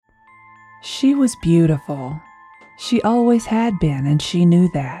She was beautiful. She always had been, and she knew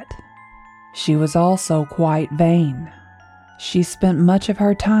that. She was also quite vain. She spent much of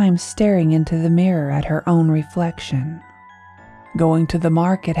her time staring into the mirror at her own reflection. Going to the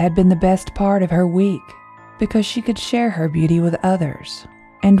market had been the best part of her week because she could share her beauty with others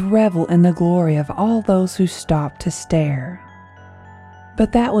and revel in the glory of all those who stopped to stare.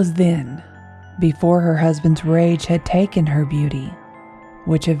 But that was then, before her husband's rage had taken her beauty,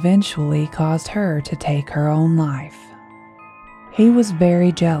 which eventually caused her to take her own life. He was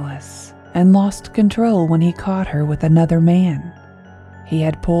very jealous and lost control when he caught her with another man. He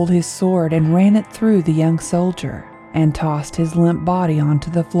had pulled his sword and ran it through the young soldier and tossed his limp body onto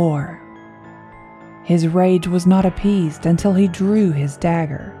the floor. His rage was not appeased until he drew his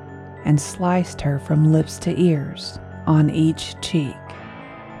dagger and sliced her from lips to ears on each cheek.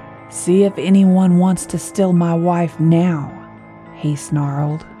 "See if anyone wants to steal my wife now," he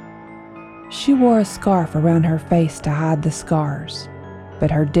snarled. She wore a scarf around her face to hide the scars, but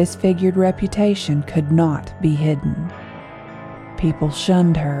her disfigured reputation could not be hidden. People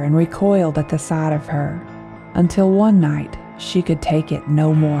shunned her and recoiled at the sight of her, until one night she could take it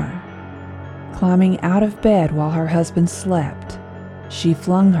no more. Climbing out of bed while her husband slept, she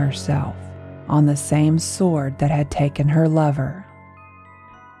flung herself on the same sword that had taken her lover.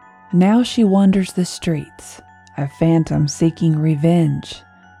 Now she wanders the streets, a phantom seeking revenge,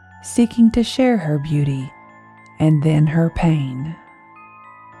 seeking to share her beauty and then her pain.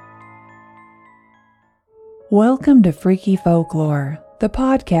 Welcome to Freaky Folklore, the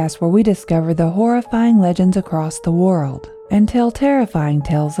podcast where we discover the horrifying legends across the world and tell terrifying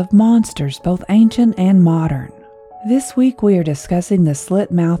tales of monsters both ancient and modern. This week we are discussing the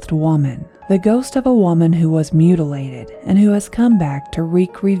Slit-Mouthed woman, the ghost of a woman who was mutilated and who has come back to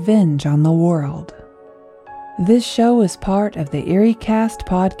wreak revenge on the world. This show is part of the EerieCast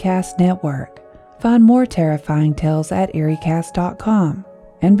podcast network. Find more terrifying tales at EerieCast.com.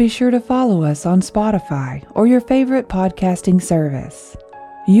 And be sure to follow us on Spotify or your favorite podcasting service.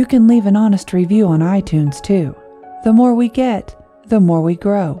 You can leave an honest review on iTunes too. The more we get, the more we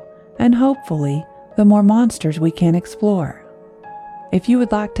grow, and hopefully, the more monsters we can explore. If you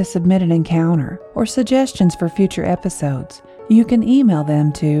would like to submit an encounter or suggestions for future episodes, you can email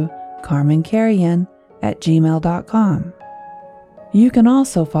them to carmencarrion@gmail.com. You can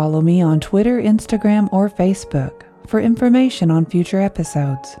also follow me on Twitter, Instagram, or Facebook for information on future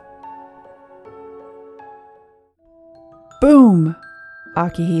episodes. "Boom!"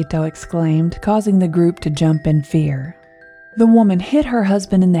 Akihito exclaimed, causing the group to jump in fear. The woman hit her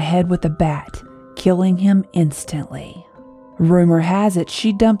husband in the head with a bat, killing him instantly. Rumor has it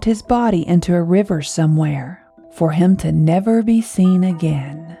she dumped his body into a river somewhere, for him to never be seen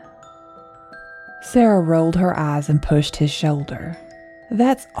again. Sarah rolled her eyes and pushed his shoulder.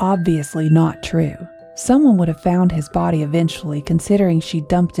 That's obviously not true. Someone would have found his body eventually, considering she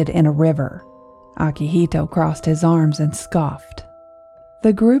dumped it in a river. Akihito crossed his arms and scoffed.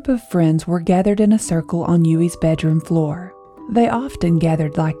 The group of friends were gathered in a circle on Yui's bedroom floor. They often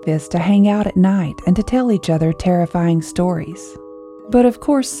gathered like this to hang out at night and to tell each other terrifying stories. But of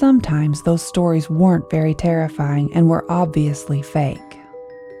course, sometimes those stories weren't very terrifying and were obviously fake.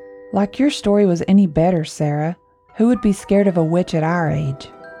 "Like your story was any better, Sarah. Who would be scared of a witch at our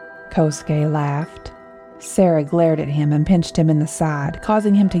age?" Kosuke laughed. Sarah glared at him and pinched him in the side,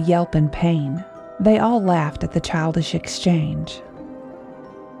 causing him to yelp in pain. They all laughed at the childish exchange.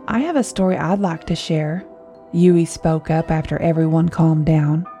 "I have a story I'd like to share," Yui spoke up after everyone calmed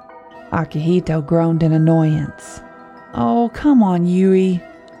down. Akihito groaned in annoyance. "Oh, come on, Yui.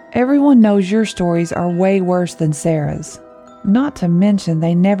 Everyone knows your stories are way worse than Sarah's. Not to mention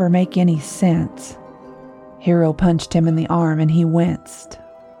they never make any sense." Hiro punched him in the arm and he winced.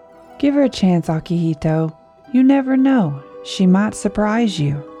 "Give her a chance, Akihito. You never know. She might surprise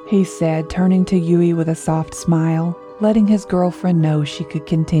you," he said, turning to Yui with a soft smile, letting his girlfriend know she could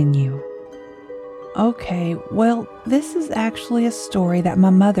continue. "Okay, well, this is actually a story that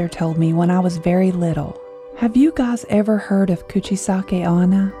my mother told me when I was very little. Have you guys ever heard of Kuchisake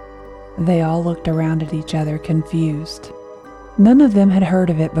Onna?" They all looked around at each other, confused. None of them had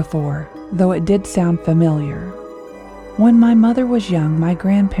heard of it before, though it did sound familiar. "When my mother was young, my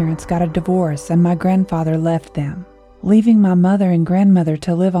grandparents got a divorce and my grandfather left them, leaving my mother and grandmother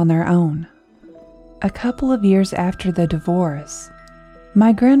to live on their own. A couple of years after the divorce,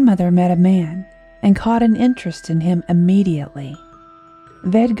 my grandmother met a man and caught an interest in him immediately.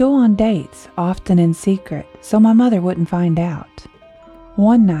 They'd go on dates, often in secret, so my mother wouldn't find out.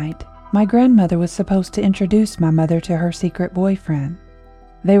 One night, my grandmother was supposed to introduce my mother to her secret boyfriend.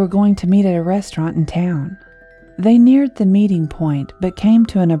 They were going to meet at a restaurant in town. They neared the meeting point but came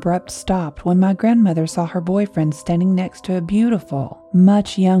to an abrupt stop when my grandmother saw her boyfriend standing next to a beautiful,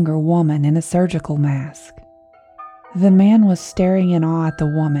 much younger woman in a surgical mask. The man was staring in awe at the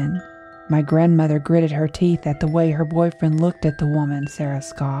woman. My grandmother gritted her teeth at the way her boyfriend looked at the woman, Sarah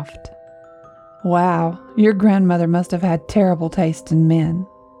scoffed. Wow, your grandmother must have had terrible taste in men.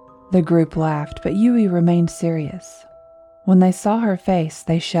 The group laughed, but Yui remained serious. When they saw her face,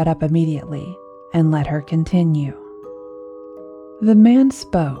 they shut up immediately and let her continue. The man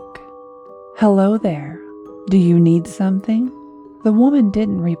spoke. Hello there. Do you need something? The woman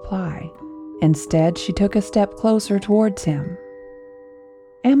didn't reply. Instead, she took a step closer towards him.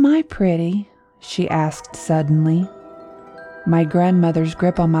 Am I pretty? She asked suddenly. My grandmother's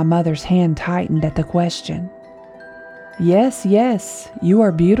grip on my mother's hand tightened at the question. Yes, yes, you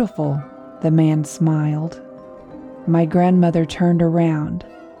are beautiful, the man smiled. My grandmother turned around,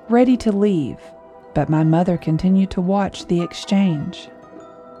 ready to leave, but my mother continued to watch the exchange.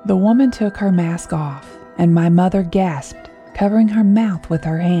 The woman took her mask off, and my mother gasped, covering her mouth with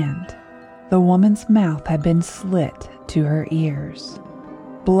her hand. The woman's mouth had been slit to her ears.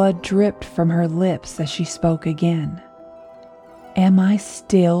 Blood dripped from her lips as she spoke again. Am I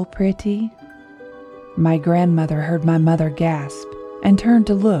still pretty? My grandmother heard my mother gasp and turned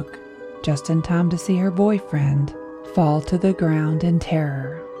to look, just in time to see her boyfriend fall to the ground in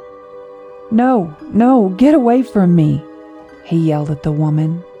terror. No, no, get away from me, he yelled at the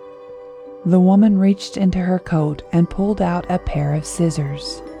woman. The woman reached into her coat and pulled out a pair of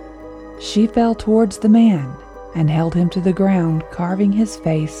scissors. She fell towards the man and held him to the ground, carving his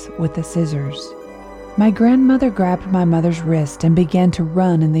face with the scissors. My grandmother grabbed my mother's wrist and began to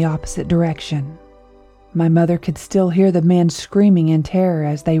run in the opposite direction. My mother could still hear the men screaming in terror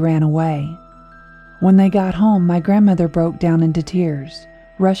as they ran away. When they got home, my grandmother broke down into tears,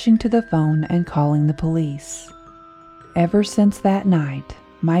 rushing to the phone and calling the police. Ever since that night,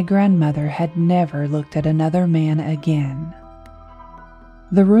 my grandmother had never looked at another man again.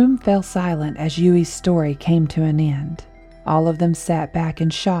 The room fell silent as Yui's story came to an end. All of them sat back in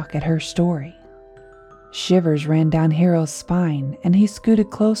shock at her story. Shivers ran down Hiro's spine, and he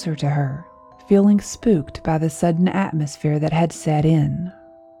scooted closer to her, feeling spooked by the sudden atmosphere that had set in.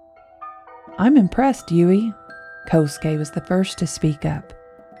 I'm impressed, Yui. Kosuke was the first to speak up.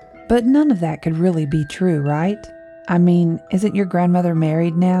 But none of that could really be true, right? I mean, isn't your grandmother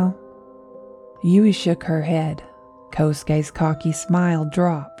married now? Yui shook her head. Kosuke's cocky smile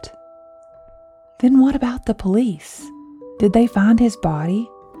dropped. Then what about the police? Did they find his body?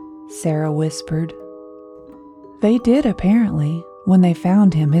 Sarah whispered. They did, apparently. When they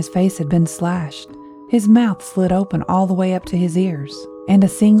found him, his face had been slashed, his mouth slit open all the way up to his ears, and a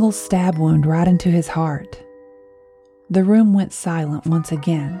single stab wound right into his heart. The room went silent once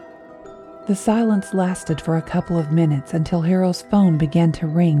again. The silence lasted for a couple of minutes until Hiro's phone began to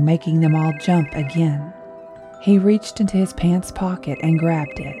ring, making them all jump again. He reached into his pants pocket and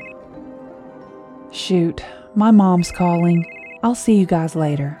grabbed it. Shoot, my mom's calling. I'll see you guys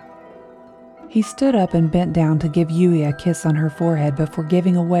later. He stood up and bent down to give Yui a kiss on her forehead before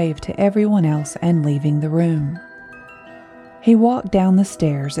giving a wave to everyone else and leaving the room. He walked down the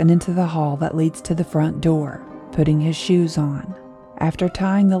stairs and into the hall that leads to the front door, putting his shoes on. After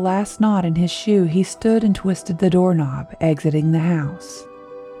tying the last knot in his shoe, he stood and twisted the doorknob, exiting the house.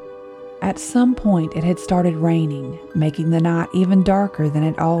 At some point, it had started raining, making the night even darker than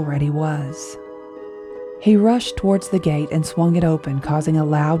it already was. He rushed towards the gate and swung it open, causing a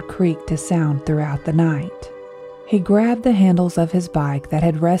loud creak to sound throughout the night. He grabbed the handles of his bike that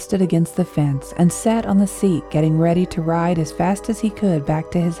had rested against the fence and sat on the seat, getting ready to ride as fast as he could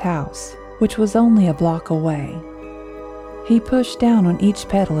back to his house, which was only a block away. He pushed down on each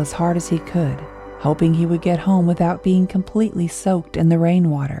pedal as hard as he could, hoping he would get home without being completely soaked in the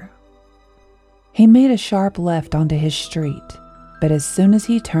rainwater. He made a sharp left onto his street, but as soon as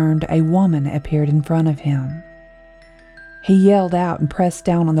he turned, a woman appeared in front of him. He yelled out and pressed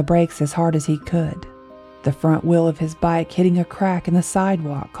down on the brakes as hard as he could, the front wheel of his bike hitting a crack in the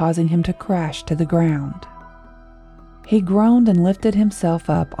sidewalk, causing him to crash to the ground. He groaned and lifted himself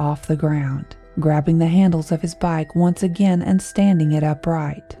up off the ground, grabbing the handles of his bike once again and standing it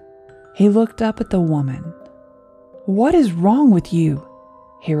upright. He looked up at the woman. "What is wrong with you?"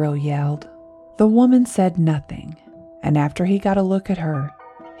 Hiro yelled. The woman said nothing, and after he got a look at her,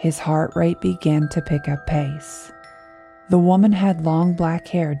 his heart rate began to pick up pace. The woman had long black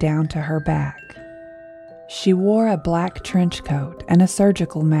hair down to her back. She wore a black trench coat and a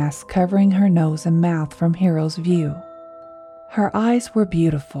surgical mask covering her nose and mouth from Hiro's view. Her eyes were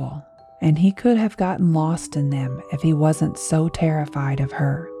beautiful, and he could have gotten lost in them if he wasn't so terrified of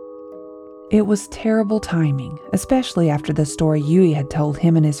her. It was terrible timing, especially after the story Yui had told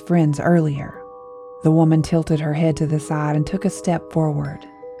him and his friends earlier. The woman tilted her head to the side and took a step forward.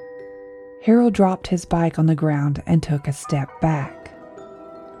 Hiro dropped his bike on the ground and took a step back.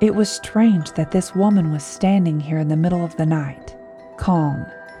 It was strange that this woman was standing here in the middle of the night, calm,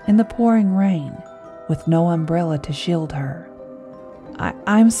 in the pouring rain, with no umbrella to shield her.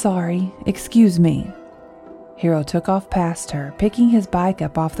 I'm sorry, excuse me. Hiro took off past her, picking his bike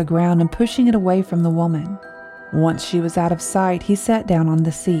up off the ground and pushing it away from the woman. Once she was out of sight, he sat down on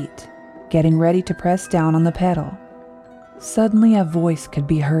the seat, getting ready to press down on the pedal. Suddenly a voice could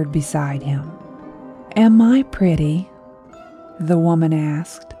be heard beside him. "Am I pretty?" the woman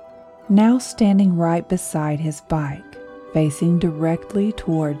asked, now standing right beside his bike, facing directly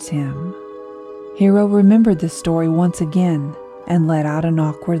towards him. Hiro remembered the story once again and let out an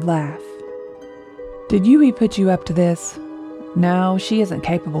awkward laugh. "Did Yui put you up to this?" "No, she isn't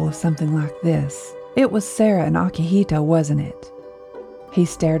capable of something like this. It was Sarah and Akihito, wasn't it?" He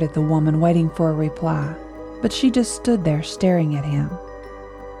stared at the woman, waiting for a reply, but she just stood there staring at him.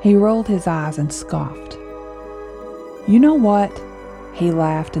 He rolled his eyes and scoffed. "You know what?" He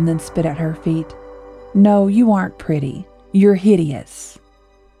laughed and then spit at her feet. "No, you aren't pretty. You're hideous."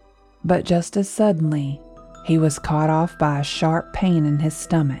 But just as suddenly, he was caught off by a sharp pain in his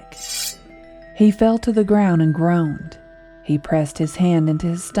stomach. He fell to the ground and groaned. He pressed his hand into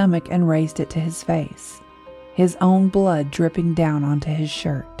his stomach and raised it to his face, his own blood dripping down onto his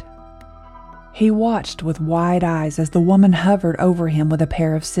shirt. He watched with wide eyes as the woman hovered over him with a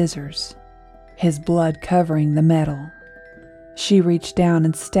pair of scissors, his blood covering the metal. She reached down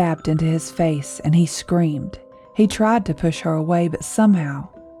and stabbed into his face, and he screamed. He tried to push her away, but somehow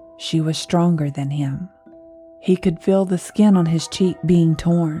she was stronger than him. He could feel the skin on his cheek being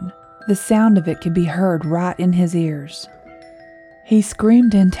torn. The sound of it could be heard right in his ears. He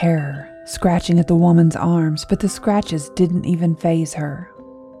screamed in terror, scratching at the woman's arms, but the scratches didn't even faze her.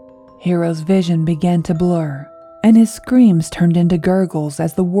 Hiro's vision began to blur, and his screams turned into gurgles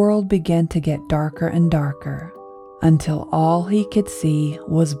as the world began to get darker and darker, until all he could see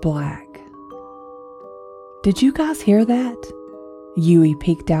was black. "Did you guys hear that?" Yui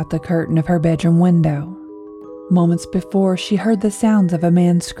peeked out the curtain of her bedroom window. Moments before, she heard the sounds of a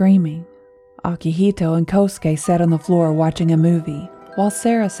man screaming. Akihito and Kosuke sat on the floor watching a movie, while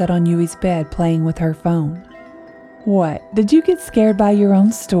Sarah sat on Yui's bed playing with her phone. "What, did you get scared by your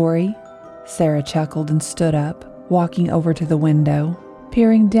own story?" Sarah chuckled and stood up, walking over to the window,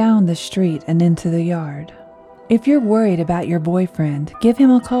 peering down the street and into the yard. "If you're worried about your boyfriend, give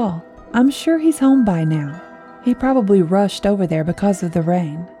him a call. I'm sure he's home by now. He probably rushed over there because of the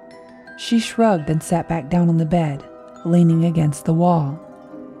rain." She shrugged and sat back down on the bed, leaning against the wall.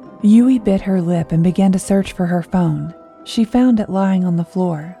 Yui bit her lip and began to search for her phone. She found it lying on the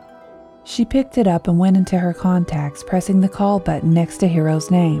floor. She picked it up and went into her contacts, pressing the call button next to Hiro's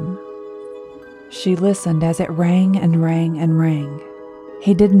name. She listened as it rang and rang and rang.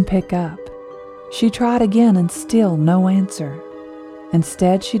 He didn't pick up. She tried again and still no answer.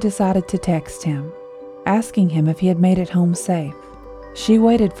 Instead, she decided to text him, asking him if he had made it home safe. She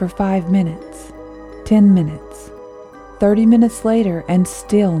waited for 5 minutes, 10 minutes, 30 minutes later, and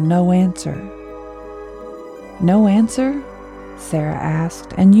still no answer. "No answer?" Sarah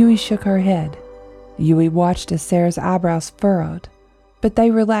asked, and Yui shook her head. Yui watched as Sarah's eyebrows furrowed, but they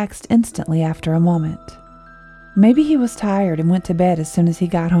relaxed instantly after a moment. Maybe he was tired and went to bed as soon as he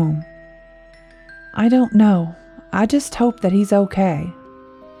got home. "I don't know. I just hope that he's okay."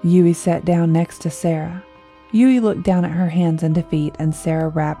 Yui sat down next to Sarah. Yui looked down at her hands in defeat, and Sarah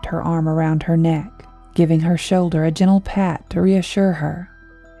wrapped her arm around her neck, giving her shoulder a gentle pat to reassure her.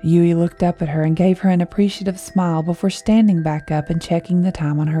 Yui looked up at her and gave her an appreciative smile before standing back up and checking the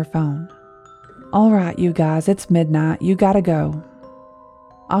time on her phone. "All right, you guys, it's midnight. You gotta go."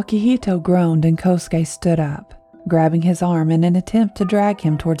 Akihito groaned and Kosuke stood up, grabbing his arm in an attempt to drag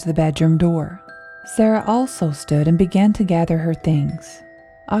him towards the bedroom door. Sarah also stood and began to gather her things.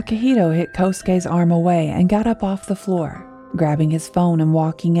 Akihito hit Kosuke's arm away and got up off the floor, grabbing his phone and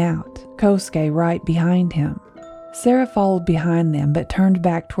walking out, Kosuke right behind him. Sarah followed behind them but turned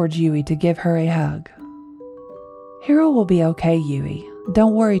back towards Yui to give her a hug. "Hiro will be okay, Yui.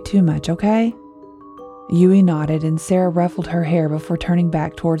 Don't worry too much, okay?" Yui nodded and Sarah ruffled her hair before turning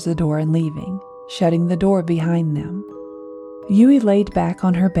back towards the door and leaving, shutting the door behind them. Yui laid back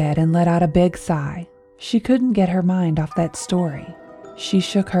on her bed and let out a big sigh. She couldn't get her mind off that story. She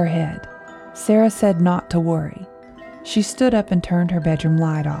shook her head. Sarah said not to worry. She stood up and turned her bedroom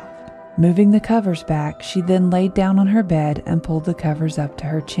light off. Moving the covers back, she then laid down on her bed and pulled the covers up to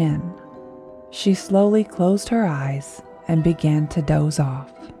her chin. She slowly closed her eyes and began to doze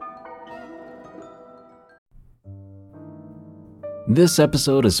off. This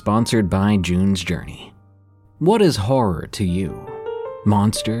episode is sponsored by June's Journey. What is horror to you?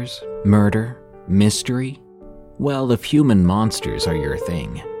 Monsters? Murder? Mystery? Well, if human monsters are your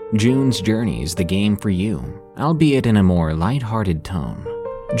thing, June's Journey is the game for you, albeit in a more lighthearted tone.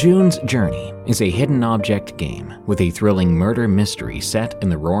 June's Journey is a hidden object game with a thrilling murder mystery set in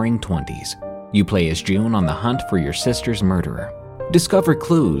the roaring 20s. You play as June on the hunt for your sister's murderer. Discover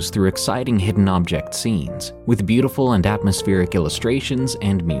clues through exciting hidden object scenes with beautiful and atmospheric illustrations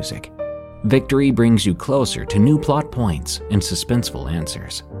and music. Victory brings you closer to new plot points and suspenseful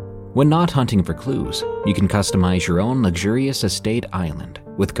answers. When not hunting for clues, you can customize your own luxurious estate island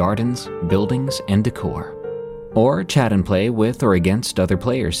with gardens, buildings, and decor. Or chat and play with or against other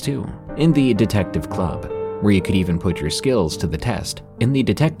players too, in the Detective Club, where you could even put your skills to the test in the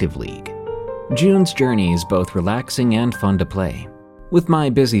Detective League. June's Journey is both relaxing and fun to play. With my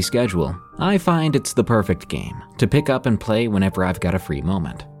busy schedule, I find it's the perfect game to pick up and play whenever I've got a free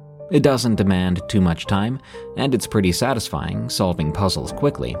moment. It doesn't demand too much time, and it's pretty satisfying solving puzzles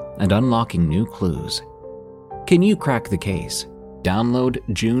quickly and unlocking new clues. Can you crack the case? Download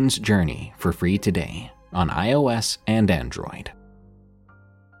June's Journey for free today on iOS and Android.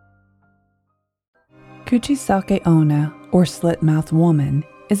 Kuchisake Onna, or Slit-Mouthed Woman,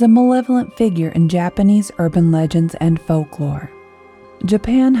 is a malevolent figure in Japanese urban legends and folklore.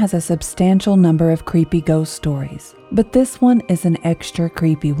 Japan has a substantial number of creepy ghost stories, but this one is an extra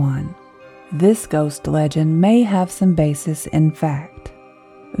creepy one. This ghost legend may have some basis in fact.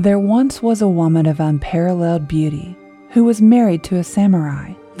 There once was a woman of unparalleled beauty who was married to a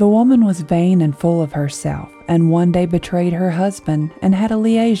samurai. The woman was vain and full of herself, and one day betrayed her husband and had a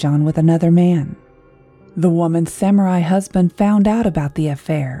liaison with another man. The woman's samurai husband found out about the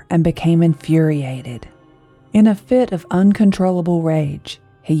affair and became infuriated. In a fit of uncontrollable rage,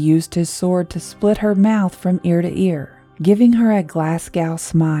 he used his sword to split her mouth from ear to ear, giving her a Glasgow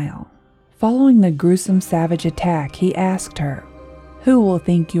smile. Following the gruesome savage attack, he asked her, "Who will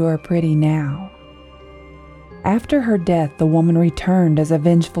think you are pretty now?" After her death, the woman returned as a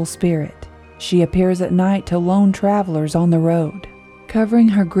vengeful spirit. She appears at night to lone travelers on the road, covering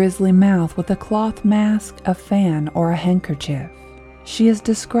her grisly mouth with a cloth mask, a fan, or a handkerchief. She is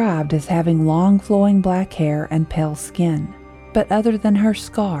described as having long flowing black hair and pale skin, but other than her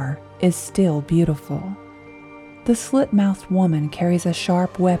scar, is still beautiful. The slit-mouthed woman carries a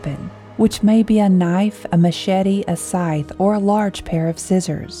sharp weapon, which may be a knife, a machete, a scythe, or a large pair of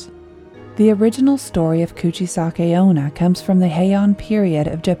scissors. The original story of Kuchisake Onna comes from the Heian period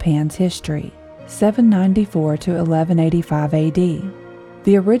of Japan's history, 794 to 1185 AD.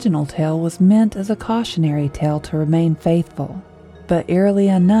 The original tale was meant as a cautionary tale to remain faithful. But eerily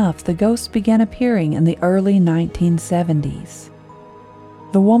enough, the ghosts began appearing in the early 1970s.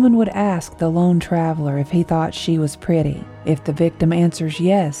 The woman would ask the lone traveler if he thought she was pretty. If the victim answers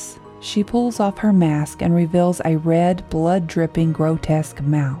yes, she pulls off her mask and reveals a red, blood-dripping, grotesque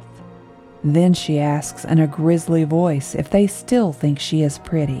mouth. Then she asks in a grisly voice if they still think she is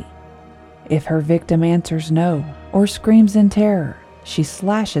pretty. If her victim answers no, or screams in terror, she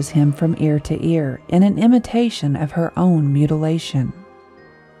slashes him from ear to ear in an imitation of her own mutilation.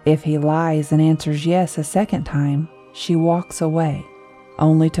 If he lies and answers yes a second time, she walks away,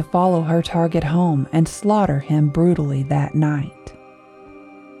 only to follow her target home and slaughter him brutally that night.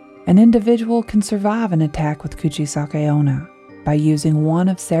 An individual can survive an attack with Kuchisake Onna by using one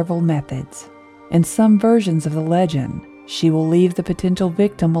of several methods. In some versions of the legend, she will leave the potential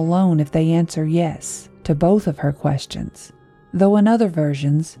victim alone if they answer yes to both of her questions, though in other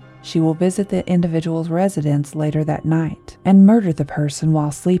versions, she will visit the individual's residence later that night and murder the person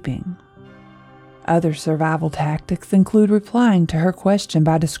while sleeping. Other survival tactics include replying to her question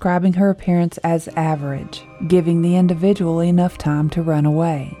by describing her appearance as average, giving the individual enough time to run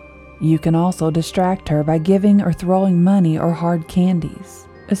away. You can also distract her by giving or throwing money or hard candies,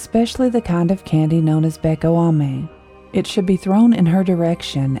 especially the kind of candy known as beko-ame. It should be thrown in her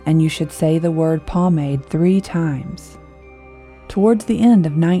direction, and you should say the word pomade 3 times. Towards the end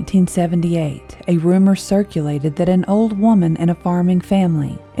of 1978, a rumor circulated that an old woman in a farming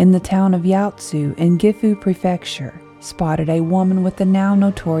family in the town of Yaotsu in Gifu Prefecture spotted a woman with the now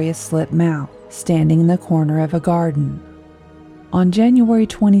notorious slit mouth standing in the corner of a garden. On January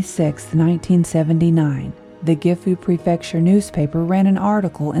 26, 1979, the Gifu Prefecture newspaper ran an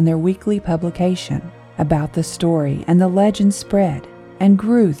article in their weekly publication about the story, and the legend spread and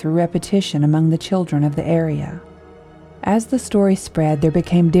grew through repetition among the children of the area. As the story spread, there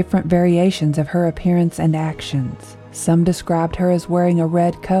became different variations of her appearance and actions. Some described her as wearing a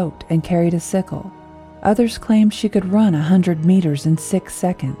red coat and carried a sickle. Others claimed she could run 100 meters in 6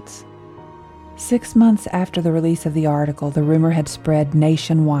 seconds. 6 months after the release of the article, the rumor had spread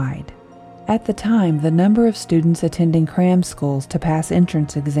nationwide. At the time, the number of students attending cram schools to pass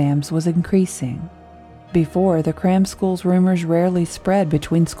entrance exams was increasing. Before, the cram schools rumors rarely spread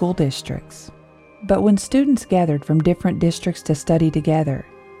between school districts. But when students gathered from different districts to study together,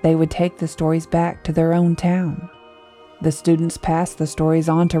 they would take the stories back to their own town. The students passed the stories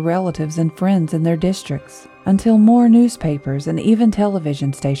on to relatives and friends in their districts, until more newspapers and even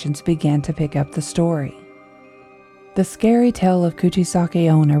television stations began to pick up the story. The scary tale of Kuchisake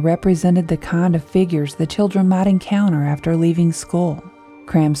Onna represented the kind of figures the children might encounter after leaving school.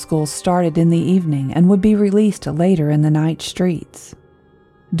 Cram schools started in the evening and would be released later in the night streets.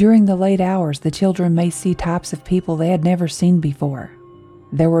 During the late hours, the children may see types of people they had never seen before.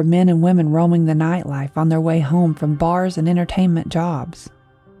 There were men and women roaming the nightlife on their way home from bars and entertainment jobs.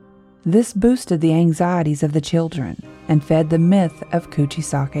 This boosted the anxieties of the children and fed the myth of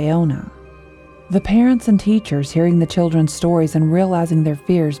Kuchisake Onna. The parents and teachers, hearing the children's stories and realizing their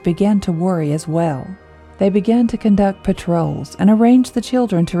fears, began to worry as well. They began to conduct patrols and arrange the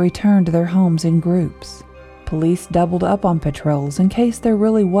children to return to their homes in groups. Police doubled up on patrols in case there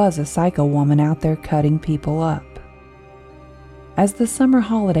really was a psycho woman out there cutting people up. As the summer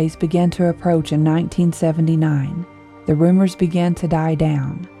holidays began to approach in 1979, the rumors began to die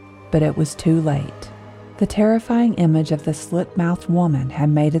down, but it was too late. The terrifying image of the slit-mouthed woman had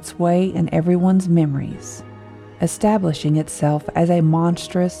made its way in everyone's memories, establishing itself as a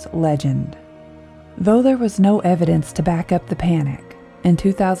monstrous legend. Though there was no evidence to back up the panic, in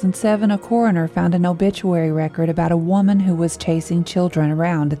 2007 a coroner found an obituary record about a woman who was chasing children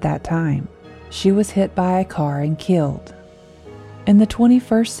around at that time. She was hit by a car and killed. In the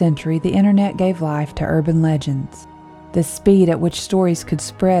 21st century, the internet gave life to urban legends. The speed at which stories could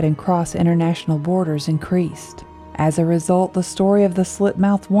spread and cross international borders increased. As a result, the story of the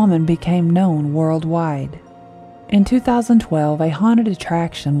slit-mouthed woman became known worldwide. In 2012, a haunted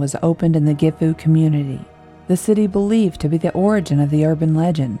attraction was opened in the Gifu community, the city believed to be the origin of the urban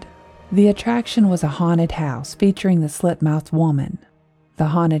legend. The attraction was a haunted house featuring the slit-mouthed woman. The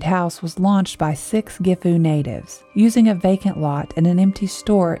haunted house was launched by 6 Gifu natives, using a vacant lot and an empty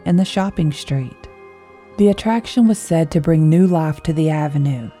store in the shopping street. The attraction was said to bring new life to the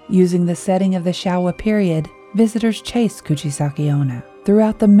avenue. Using the setting of the Showa period, visitors chased Kuchisake Onna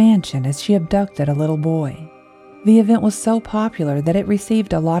throughout the mansion as she abducted a little boy. The event was so popular that it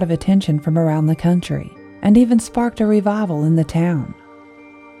received a lot of attention from around the country, and even sparked a revival in the town.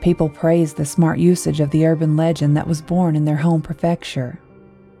 People praised the smart usage of the urban legend that was born in their home prefecture.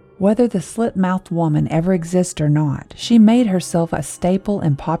 Whether the slit-mouthed woman ever exists or not, she made herself a staple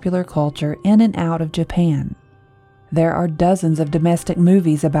in popular culture in and out of Japan. There are dozens of domestic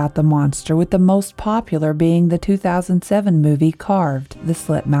movies about the monster, with the most popular being the 2007 movie Carved, the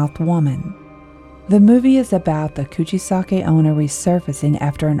Slit-Mouthed Woman. The movie is about the Kuchisake Onna resurfacing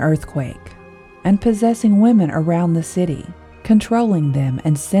after an earthquake and possessing women around the city, controlling them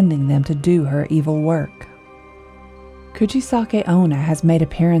and sending them to do her evil work. Kuchisake Onna has made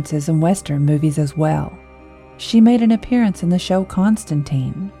appearances in Western movies as well. She made an appearance in the show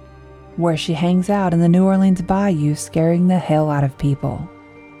Constantine, where she hangs out in the New Orleans bayou scaring the hell out of people.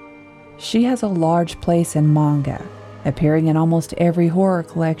 She has a large place in manga, appearing in almost every horror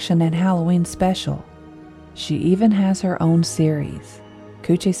collection and Halloween special. She even has her own series,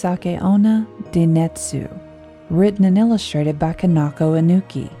 Kuchisake Onna Denetsu, written and illustrated by Kanako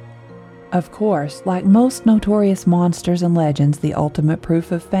Inuki. Of course, like most notorious monsters and legends, the ultimate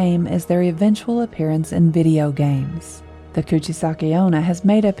proof of fame is their eventual appearance in video games. The Kuchisake Onna has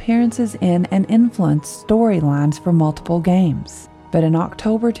made appearances in and influenced storylines for multiple games. But in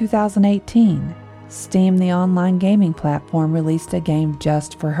October 2018, Steam, the online gaming platform, released a game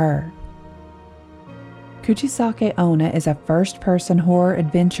just for her. Kuchisake Onna is a first-person horror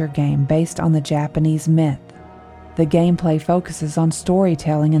adventure game based on the Japanese myth. The gameplay focuses on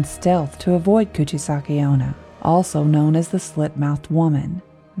storytelling and stealth to avoid Kuchisake Onna, also known as the Slit-Mouthed Woman.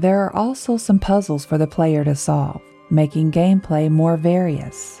 There are also some puzzles for the player to solve, making gameplay more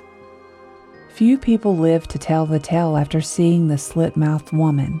various. Few people live to tell the tale after seeing the Slit-Mouthed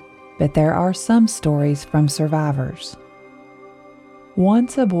Woman, but there are some stories from survivors.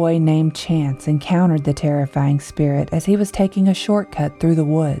 Once a boy named Chance encountered the terrifying spirit as he was taking a shortcut through the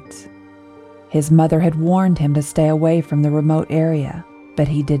woods. His mother had warned him to stay away from the remote area, but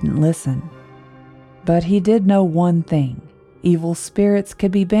he didn't listen. But he did know one thing: evil spirits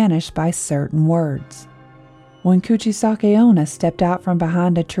could be banished by certain words. When Kuchisake Onna stepped out from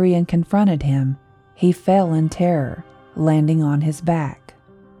behind a tree and confronted him, he fell in terror, landing on his back.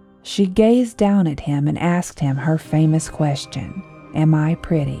 She gazed down at him and asked him her famous question, "Am I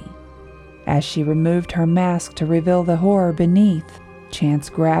pretty?" As she removed her mask to reveal the horror beneath, Chance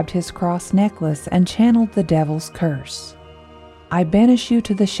grabbed his cross necklace and channeled the devil's curse. I banish you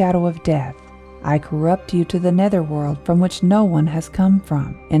to the shadow of death. I corrupt you to the netherworld from which no one has come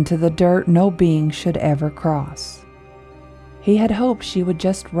from, into the dirt no being should ever cross. He had hoped she would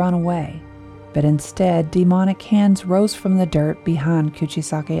just run away, but instead demonic hands rose from the dirt behind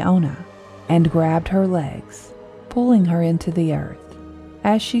Kuchisake Onna and grabbed her legs, pulling her into the earth.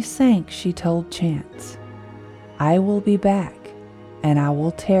 As she sank, she told Chance, "I will be back, and I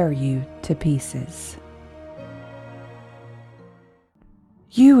will tear you to pieces."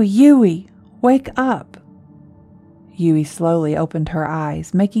 Yui, wake up! Yui slowly opened her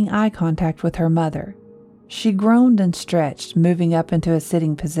eyes, making eye contact with her mother. She groaned and stretched, moving up into a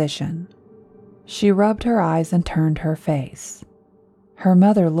sitting position. She rubbed her eyes and turned her face. Her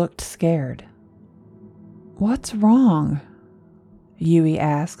mother looked scared. "What's wrong?" Yui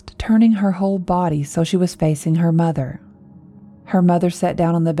asked, turning her whole body so she was facing her mother. Her mother sat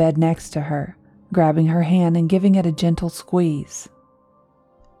down on the bed next to her, grabbing her hand and giving it a gentle squeeze.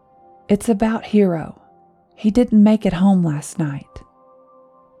 "It's about Hiro. He didn't make it home last night."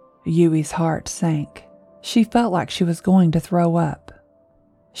 Yui's heart sank. She felt like she was going to throw up.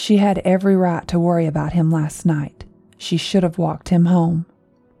 She had every right to worry about him last night. She should have walked him home.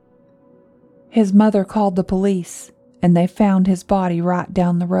 "His mother called the police, and they found his body right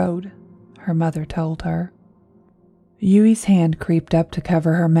down the road," her mother told her. Yui's hand creeped up to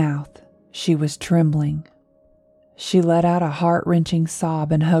cover her mouth. She was trembling. She let out a heart-wrenching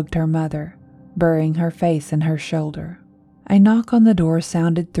sob and hugged her mother, burying her face in her shoulder. A knock on the door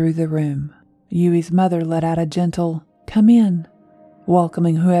sounded through the room. Yui's mother let out a gentle, "Come in,"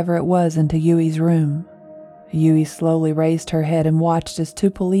 welcoming whoever it was into Yui's room. Yui slowly raised her head and watched as 2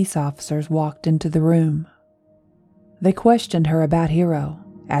 police officers walked into the room. They questioned her about Hiro,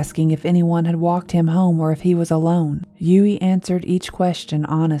 asking if anyone had walked him home or if he was alone. Yui answered each question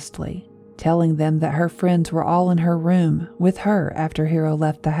honestly, telling them that her friends were all in her room with her after Hiro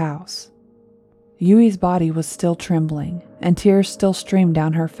left the house. Yui's body was still trembling, and tears still streamed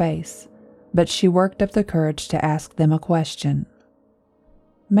down her face, but she worked up the courage to ask them a question.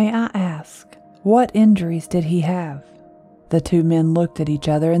 "May I ask, what injuries did he have?" The 2 men looked at each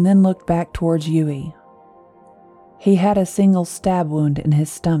other and then looked back towards Yui. He had a single stab wound in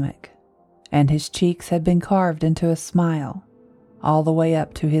his stomach, and his cheeks had been carved into a smile, all the way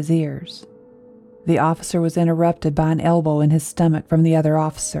up to his ears. The officer was interrupted by an elbow in his stomach from the other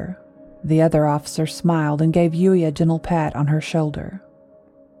officer. The other officer smiled and gave Yui a gentle pat on her shoulder.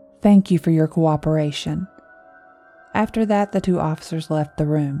 "Thank you for your cooperation." After that, the 2 officers left the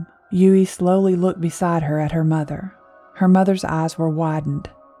room. Yui slowly looked beside her at her mother. Her mother's eyes were widened,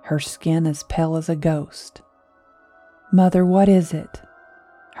 her skin as pale as a ghost. "Mother, what is it?"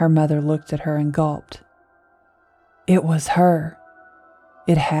 Her mother looked at her and gulped. It was her.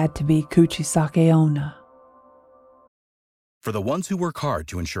 It had to be Kuchisake Onna. For the ones who work hard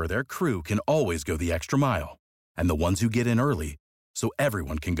to ensure their crew can always go the extra mile, and the ones who get in early so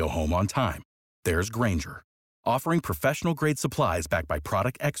everyone can go home on time, there's Grainger, offering professional-grade supplies backed by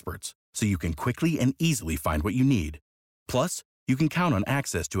product experts so you can quickly and easily find what you need. Plus, you can count on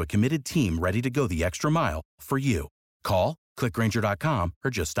access to a committed team ready to go the extra mile for you. Call, click Grainger.com,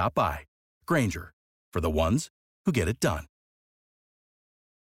 or just stop by. Grainger, for the ones who get it done.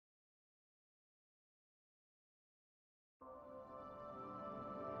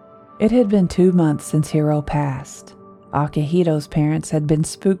 It had been 2 months since Hiro passed. Akihito's parents had been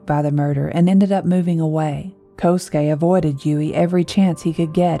spooked by the murder and ended up moving away. Kosuke avoided Yui every chance he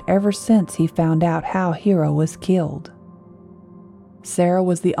could get ever since he found out how Hiro was killed. Sarah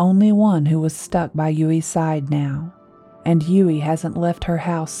was the only one who was stuck by Yui's side now, and Yui hasn't left her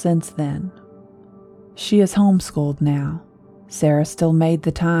house since then. She is homeschooled now. Sarah still made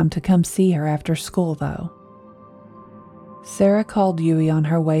the time to come see her after school, though. Sarah called Yui on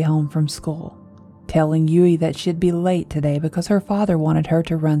her way home from school, telling Yui that she'd be late today because her father wanted her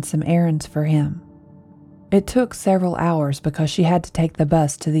to run some errands for him. It took several hours because she had to take the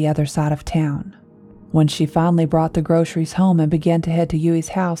bus to the other side of town. When she finally brought the groceries home and began to head to Yui's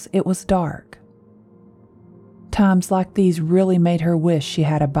house, it was dark. Times like these really made her wish she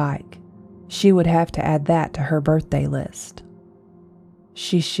had a bike. She would have to add that to her birthday list.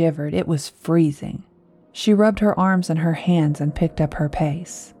 She shivered. It was freezing. She rubbed her arms and her hands and picked up her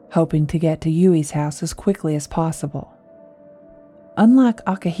pace, hoping to get to Yui's house as quickly as possible. Unlike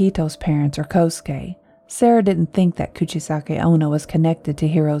Akihito's parents or Kosuke, Sarah didn't think that Kuchisake Onna was connected to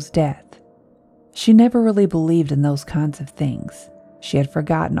Hiro's death. She never really believed in those kinds of things. She had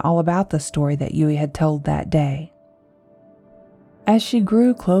forgotten all about the story that Yui had told that day. As she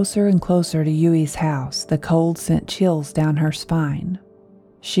grew closer and closer to Yui's house, the cold sent chills down her spine.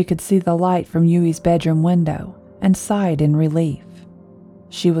 She could see the light from Yui's bedroom window and sighed in relief.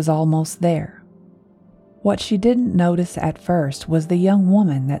 She was almost there. What she didn't notice at first was the young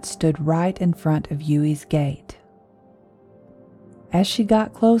woman that stood right in front of Yui's gate. As she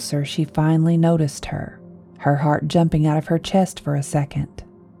got closer, she finally noticed her heart jumping out of her chest for a second.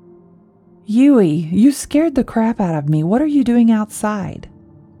 "Yui, you scared the crap out of me. What are you doing outside?"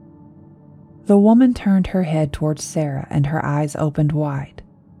 The woman turned her head towards Sarah and her eyes opened wide.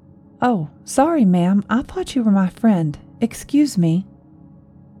 "Oh, sorry, ma'am. I thought you were my friend. Excuse me."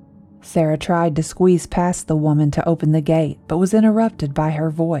 Sarah tried to squeeze past the woman to open the gate, but was interrupted by her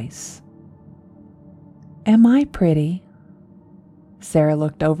voice. "Am I pretty?" Sarah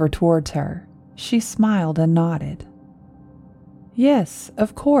looked over towards her. She smiled and nodded. "Yes,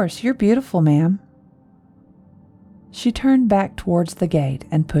 of course, you're beautiful, ma'am." She turned back towards the gate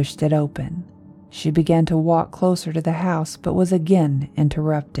and pushed it open. She began to walk closer to the house, but was again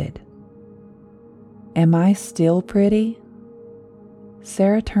interrupted. "Am I still pretty?"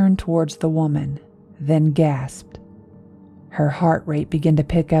 Sarah turned towards the woman, then gasped. Her heart rate began to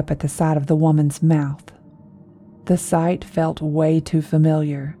pick up at the sight of the woman's mouth. The sight felt way too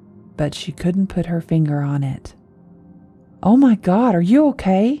familiar, but she couldn't put her finger on it. "Oh my God, are you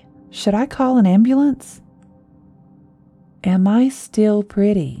okay? Should I call an ambulance?" "Am I still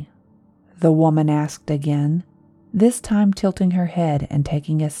pretty?" the woman asked again, this time tilting her head and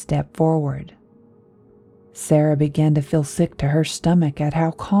taking a step forward. Sarah began to feel sick to her stomach at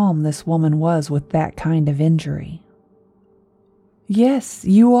how calm this woman was with that kind of injury. "Yes,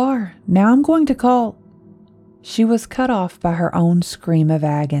 you are. Now I'm going to call—" She was cut off by her own scream of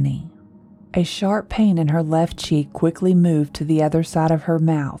agony. A sharp pain in her left cheek quickly moved to the other side of her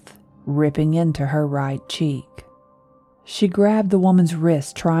mouth, ripping into her right cheek. She grabbed the woman's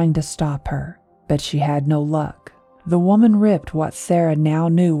wrist, trying to stop her, but she had no luck. The woman ripped what Sarah now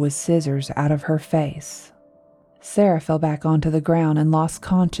knew was scissors out of her face. Sarah fell back onto the ground and lost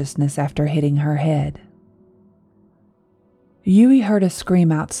consciousness after hitting her head. Yui heard a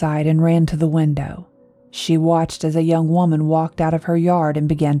scream outside and ran to the window. She watched as a young woman walked out of her yard and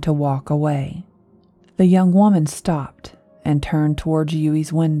began to walk away. The young woman stopped and turned towards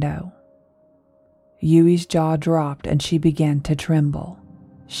Yui's window. Yui's jaw dropped and she began to tremble.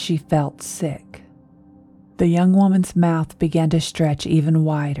 She felt sick. The young woman's mouth began to stretch even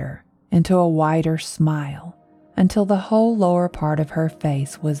wider, into a wider smile, until the whole lower part of her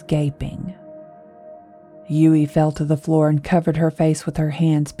face was gaping. Yui fell to the floor and covered her face with her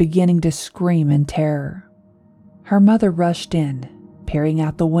hands, beginning to scream in terror. Her mother rushed in, peering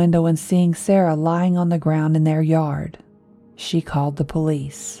out the window and seeing Sarah lying on the ground in their yard. She called the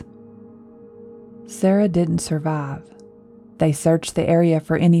police. Sarah didn't survive. They searched the area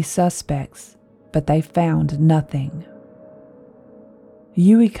for any suspects, but they found nothing.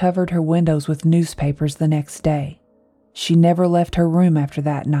 Yui covered her windows with newspapers the next day. She never left her room after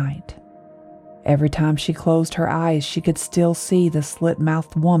that night. Every time she closed her eyes, she could still see the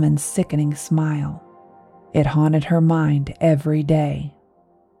slit-mouthed woman's sickening smile. It haunted her mind every day.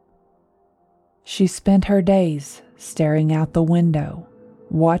 She spent her days staring out the window,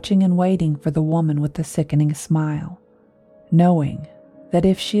 watching and waiting for the woman with the sickening smile, knowing that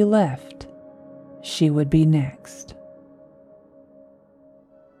if she left, she would be next.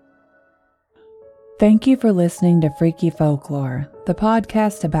 Thank you for listening to Freaky Folklore, the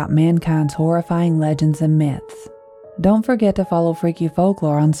podcast about mankind's horrifying legends and myths. Don't forget to follow Freaky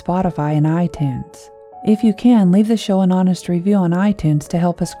Folklore on Spotify and iTunes. If you can, leave the show an honest review on iTunes to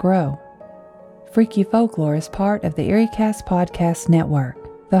help us grow. Freaky Folklore is part of the EerieCast Podcast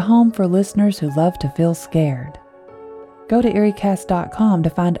Network, the home for listeners who love to feel scared. Go to EerieCast.com to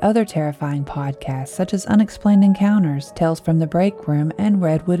find other terrifying podcasts such as Unexplained Encounters, Tales from the Break Room, and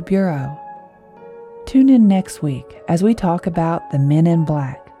Redwood Bureau. Tune in next week as we talk about the Men in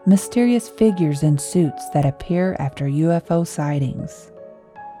Black, mysterious figures in suits that appear after UFO sightings.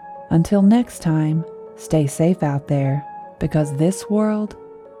 Until next time, stay safe out there, because this world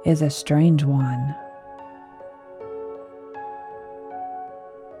is a strange one.